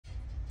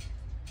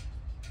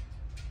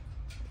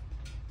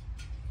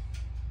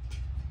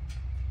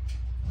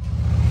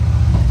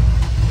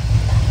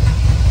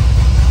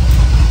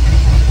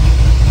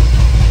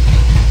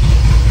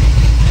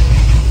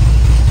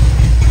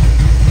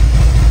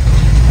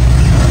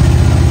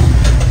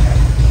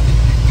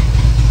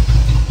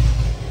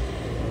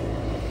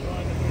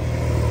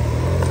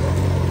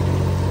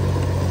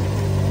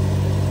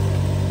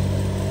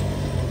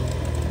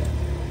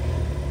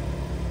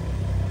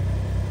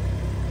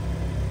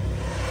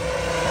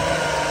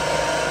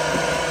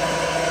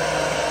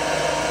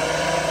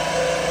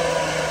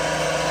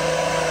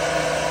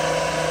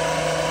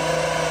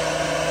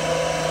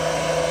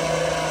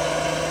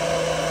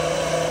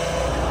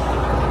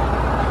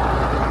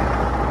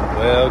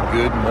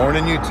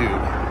Morning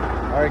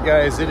YouTube. All right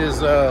guys, it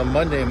is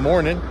Monday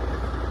morning.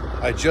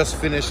 I just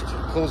finished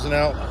closing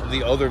out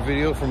the other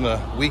video from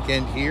the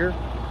weekend here.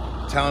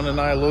 Talon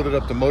and I loaded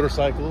up the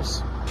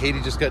motorcycles.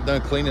 Katie just got done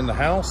cleaning the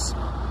house,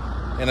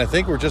 and I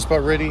think we're just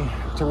about ready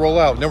to roll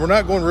out. Now we're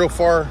not going real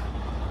far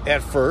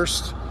at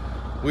first.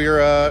 We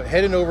are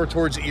heading over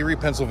towards Erie,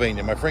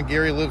 Pennsylvania. My friend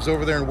Gary lives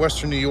over there in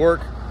Western New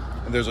York,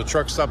 and there's a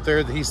truck stop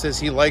there that he says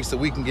he likes that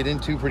we can get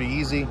into pretty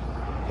easy,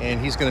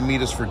 and he's gonna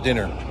meet us for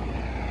dinner.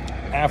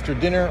 After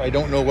dinner, I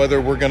don't know whether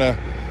we're gonna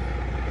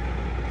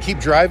keep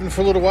driving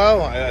for a little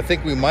while. I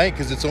think we might,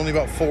 because it's only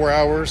about 4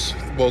 hours,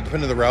 well,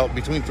 depending on the route,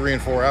 between 3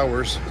 and 4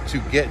 hours to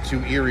get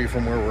to Erie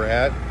from where we're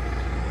at.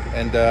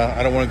 And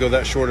I don't want to go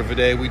that short of a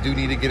day. We do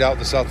need to get out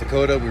to South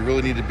Dakota. We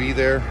really need to be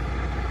there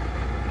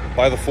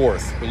by the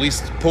 4th. At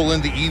least pull in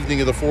the evening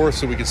of the 4th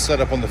so we can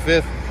set up on the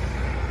 5th.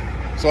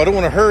 So I don't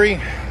want to hurry,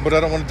 but I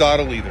don't want to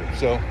dawdle either.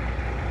 So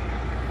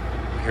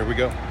here we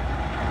go.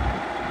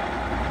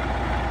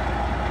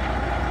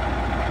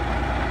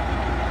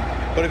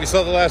 But if you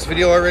saw the last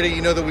video already,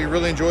 you know that we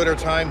really enjoyed our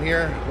time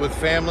here with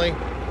family.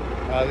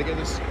 They got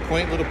this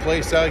quaint little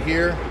place out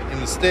here in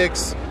the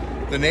sticks.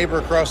 The neighbor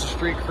across the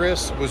street,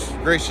 Chris, was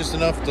gracious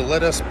enough to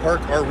let us park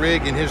our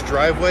rig in his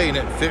driveway, and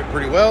it fit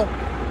pretty well.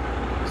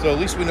 So at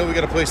least we know we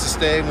got a place to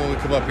stay when we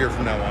come up here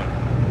from now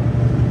on.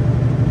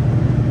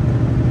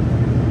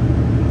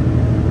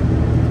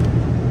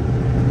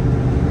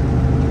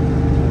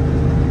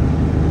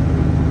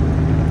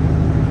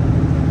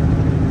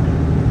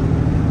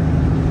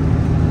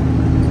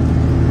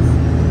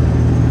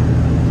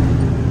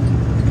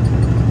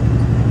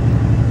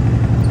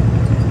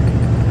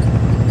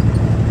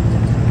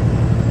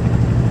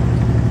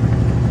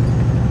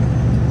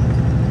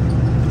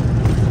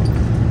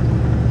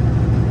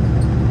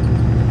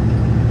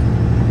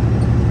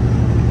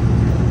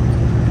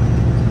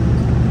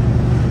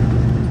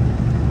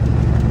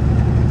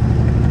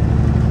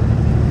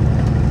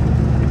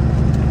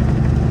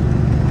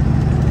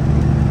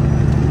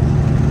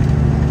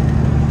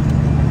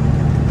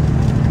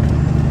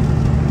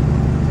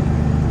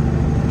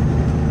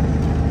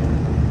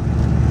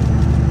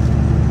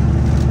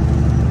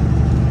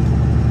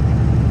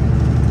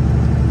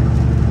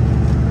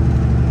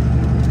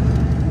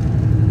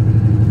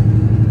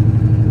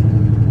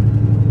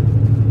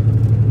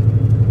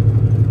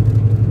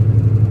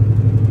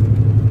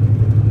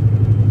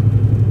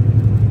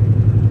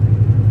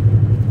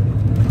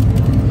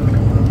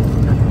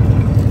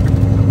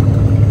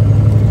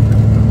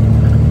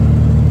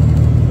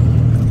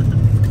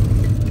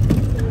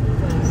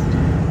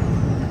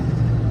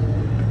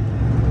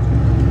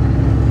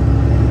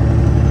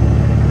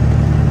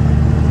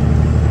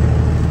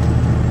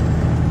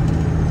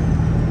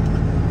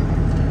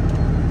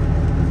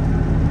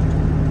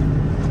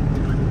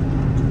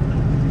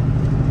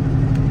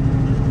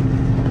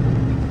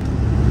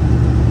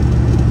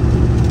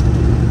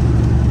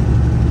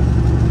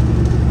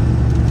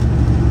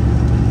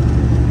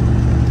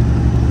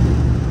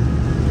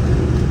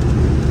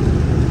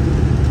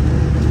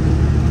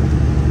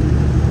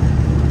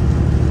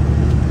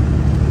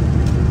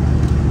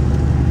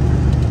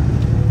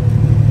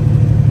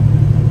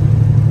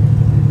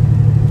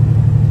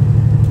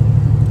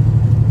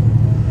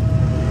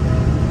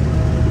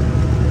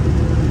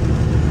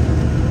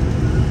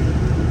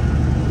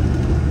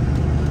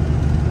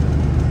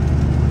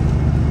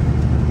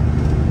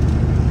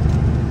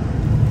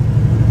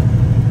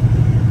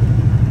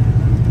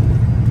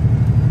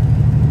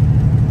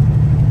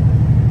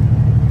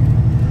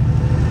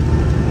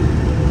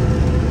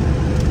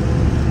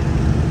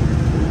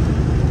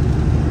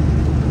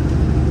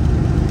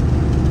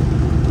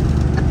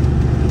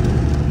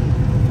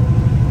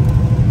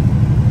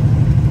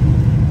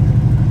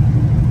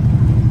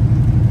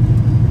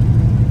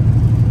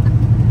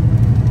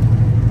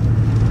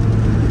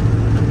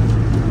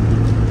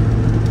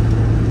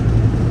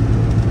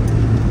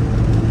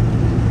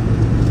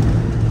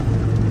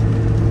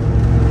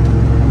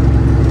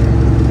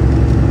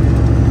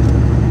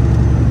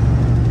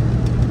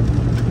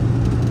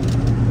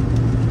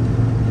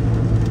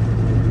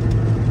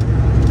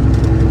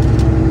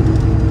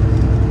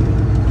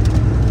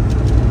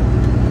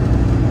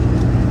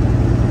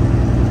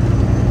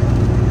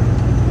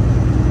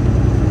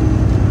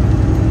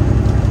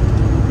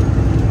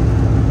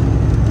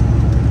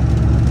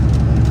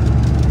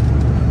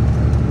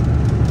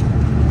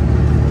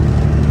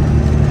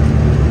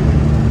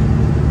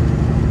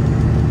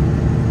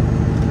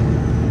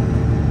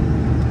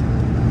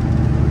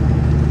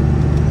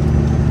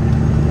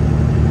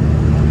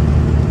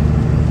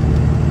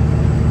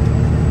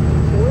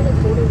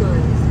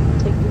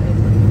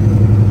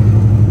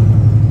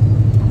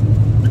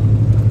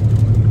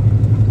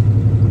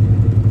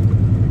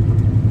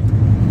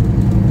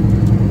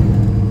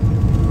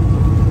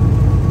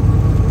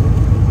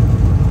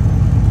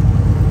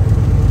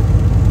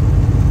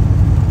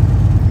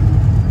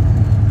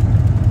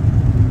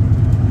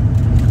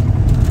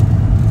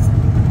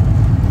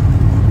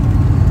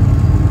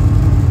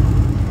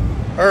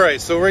 All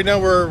right, so right now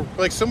we're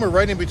like somewhere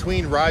right in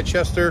between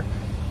Rochester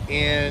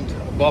and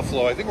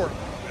Buffalo. I think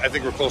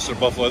we're closer to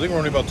Buffalo. I think we're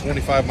only about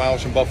 25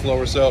 miles from Buffalo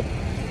or so.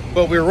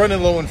 But we were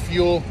running low on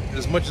fuel.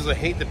 As much as I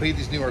hate to pay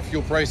these newer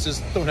fuel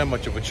prices, don't have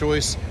much of a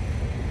choice.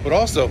 But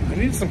also, I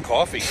needed some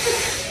coffee. You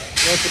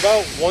know, it's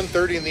about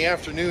 1:30 in the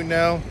afternoon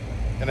now,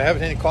 and I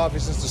haven't had any coffee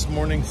since this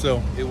morning,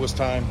 so it was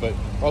time. But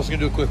we're also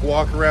gonna do a quick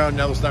walk around.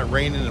 Now it's not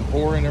raining and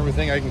pouring and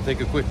everything, I can take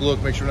a quick look,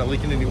 make sure we're not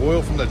leaking any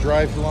oil from the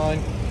drive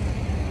line,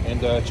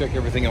 and check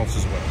everything else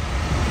as well.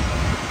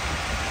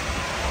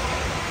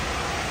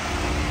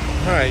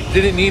 All right,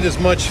 didn't need as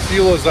much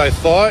fuel as I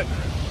thought.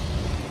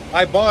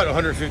 I bought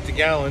 150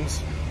 gallons,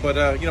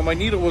 but you know, my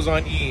needle was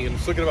on E, and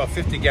it's looking at about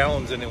 50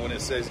 gallons in it when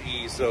it says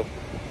E, so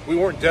we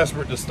weren't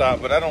desperate to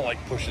stop, but I don't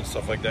like pushing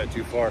stuff like that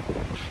too far.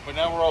 But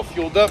now we're all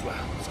fueled up.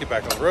 Let's get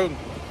back on the road.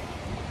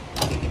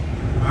 All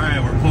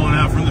right, we're pulling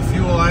out from the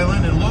fuel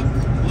island, and look,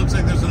 it looks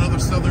like there's another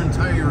Southern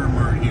Tire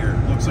Mart here.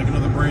 Looks like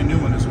another brand new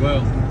one as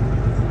well.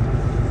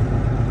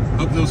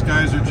 Hope those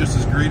guys are just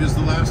as great as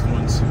the last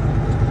ones.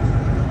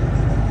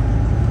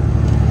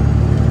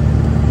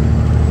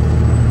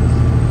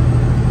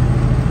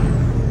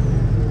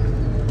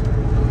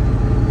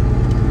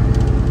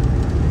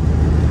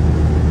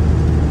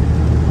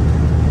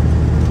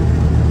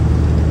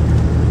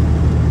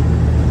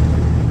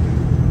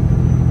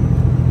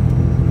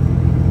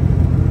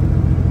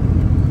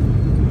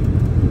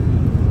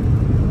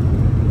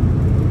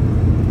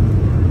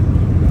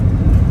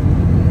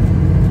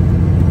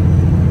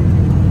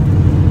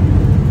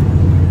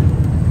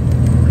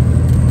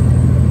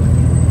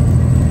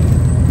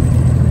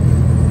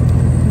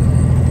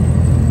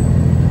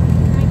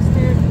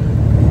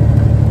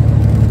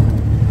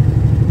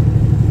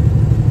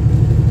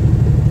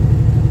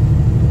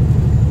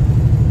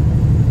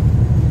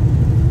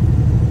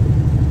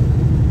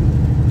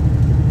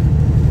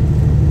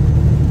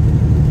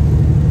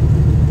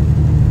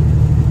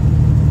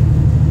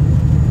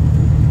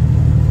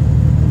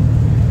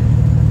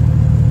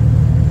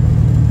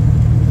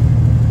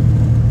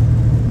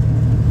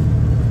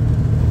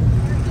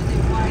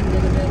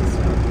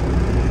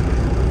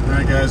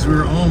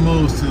 We're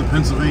almost to the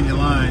Pennsylvania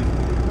line.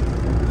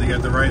 They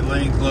got the right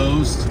lane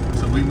closed,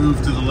 so we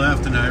moved to the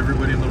left, and now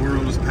everybody in the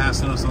world is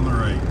passing us on the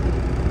right.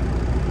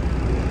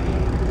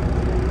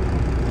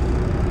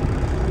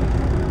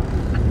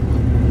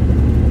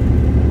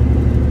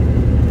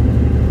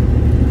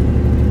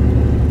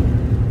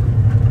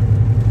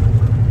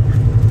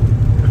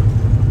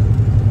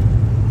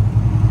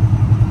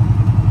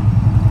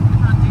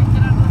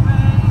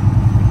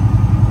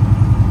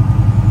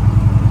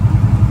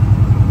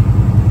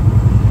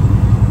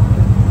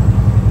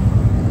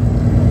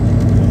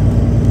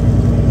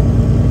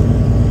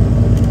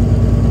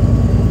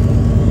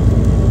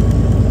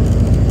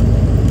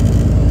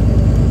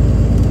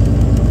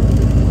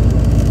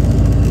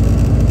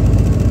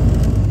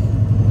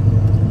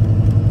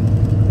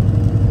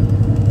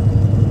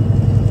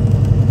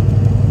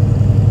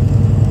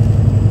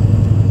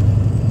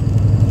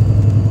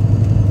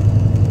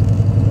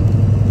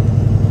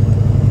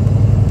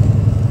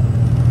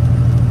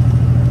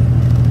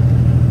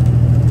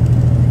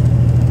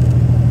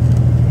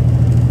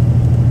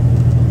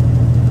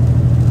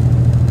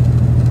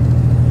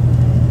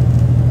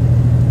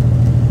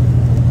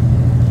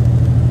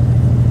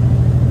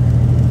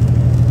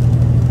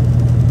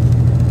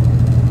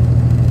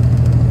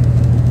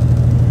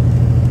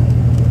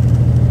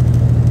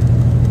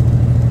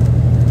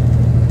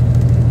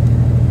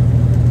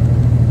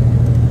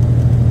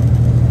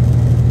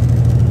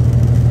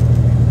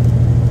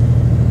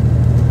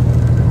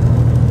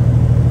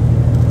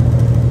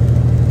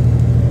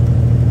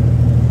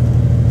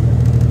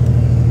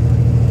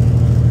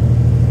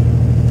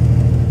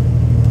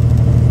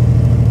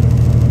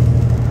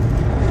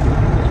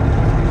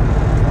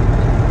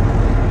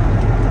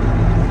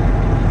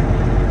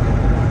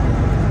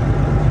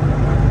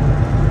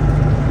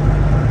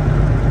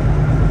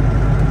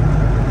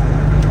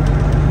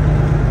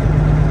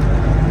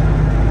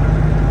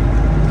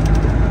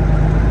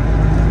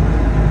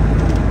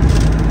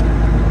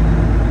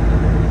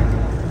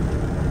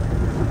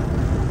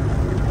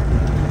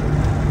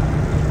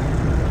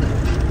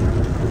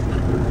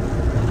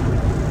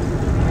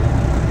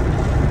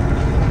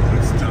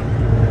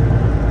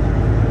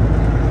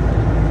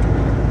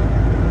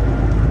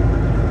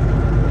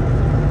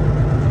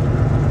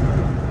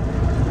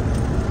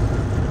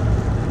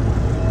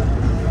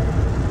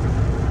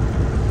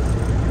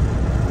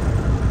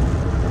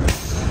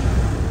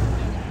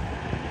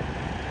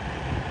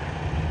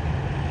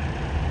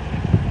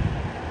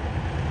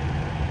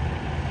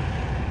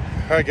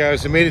 All right,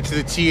 guys, we made it to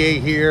the TA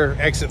here,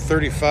 exit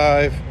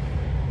 35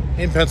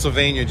 in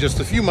Pennsylvania, just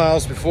a few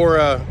miles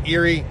before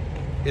Erie.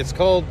 It's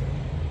called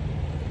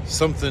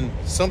something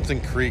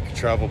Creek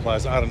Travel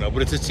Plaza. I don't know,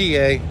 but it's a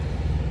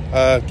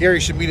TA. Gary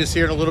should meet us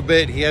here in a little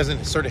bit. He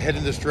hasn't started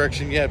heading this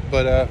direction yet,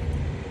 but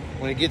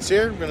when he gets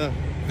here, we're gonna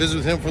visit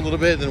with him for a little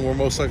bit, and then we're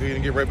most likely gonna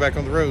get right back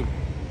on the road.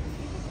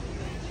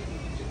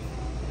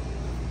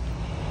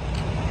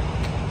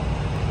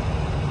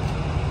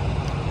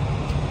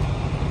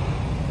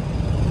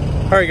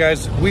 All right,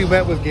 guys, we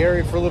met with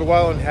Gary for a little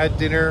while and had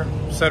dinner,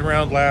 sat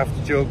around,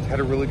 laughed, joked, had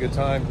a really good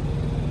time.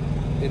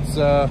 It's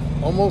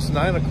almost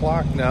 9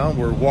 o'clock now.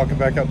 We're walking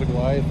back out to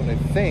Goliath, and I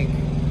think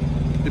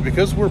that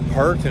because we're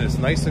parked and it's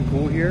nice and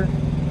cool here,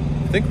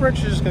 I think we're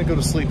actually just gonna go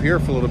to sleep here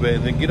for a little bit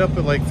and then get up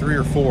at like 3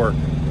 or 4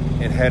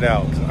 and head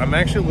out. I'm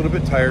actually a little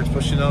bit tired,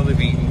 especially now that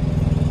they've eaten.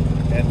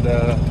 And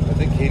I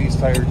think Katie's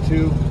tired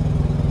too.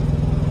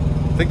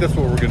 I think that's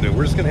what we're gonna do.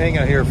 We're just gonna hang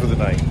out here for the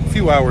night. A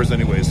few hours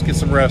anyways, get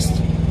some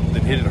rest,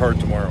 then hit it hard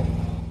tomorrow.